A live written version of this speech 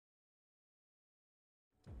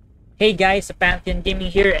Hey guys, Pantheon Gaming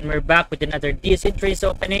here, and we're back with another decent trace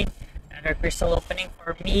opening, another crystal opening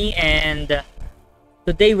for me. And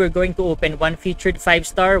today we're going to open one featured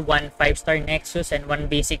 5-star, one 5-star Nexus, and one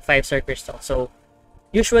basic 5-star crystal. So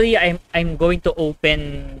usually I'm going to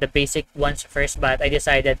open the basic ones first, but I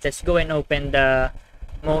decided let's go and open the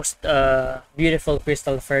most beautiful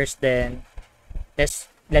crystal first. Then let's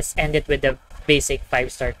end it with the basic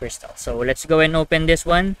 5-star crystal. So let's go and open this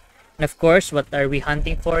one. And of course, what are we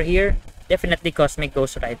hunting for here? Definitely Cosmic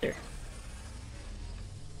Ghost Rider.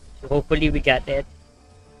 So hopefully we got it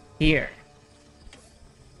here.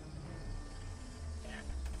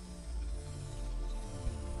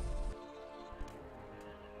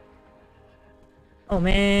 Oh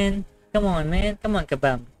man, come on man, come on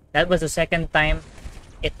Kabam. That was the second time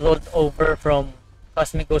it rolled over from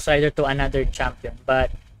Cosmic Ghost Rider to another champion, but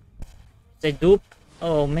it's a dupe.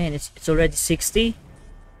 Oh man, it's already 60.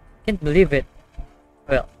 Can't believe it.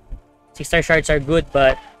 Well, 6-star shards are good,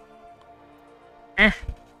 but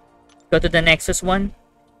go to the Nexus one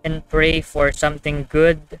and pray for something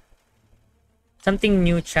good, something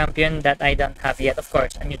new champion that I don't have yet. Of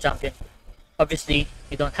course, a new champion. Obviously,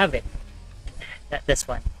 you don't have it. That's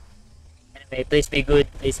one. Anyway, please be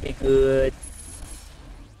good. Please be good.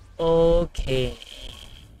 Okay.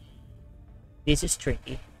 This is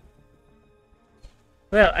tricky.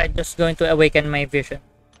 Well, I'm just going to awaken my vision.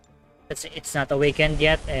 It's not awakened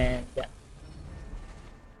yet, and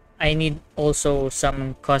I need also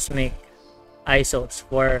some cosmic ISOs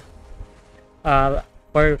for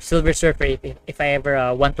Silver Surfer if I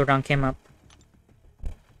ever want to rank him up.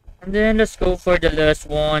 And then let's go for the last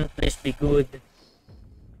one. Please be good.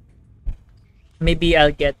 Maybe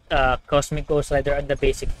I'll get Cosmic Ghost Rider on the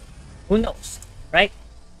basic. Who knows, right?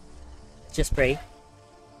 Let's just pray.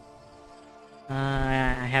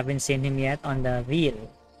 I haven't seen him yet on the wheel.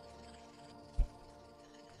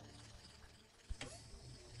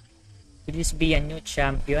 Could this be a new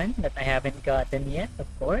champion that I haven't gotten yet? Of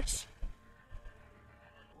course.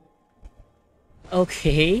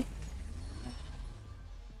 Okay.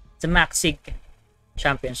 It's a Maxig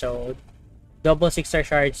champion, so double 6-star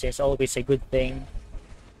shards is always a good thing.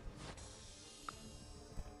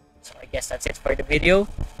 So I guess that's it for the video.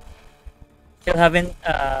 Still haven't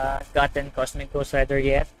gotten Cosmic Ghost Rider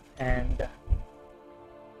yet, and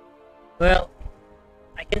well,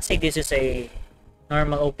 I can say this is a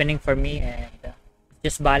normal opening for me, and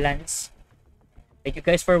just balance. Thank you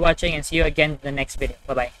guys for watching, and see you again in the next video.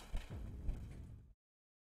 Bye bye.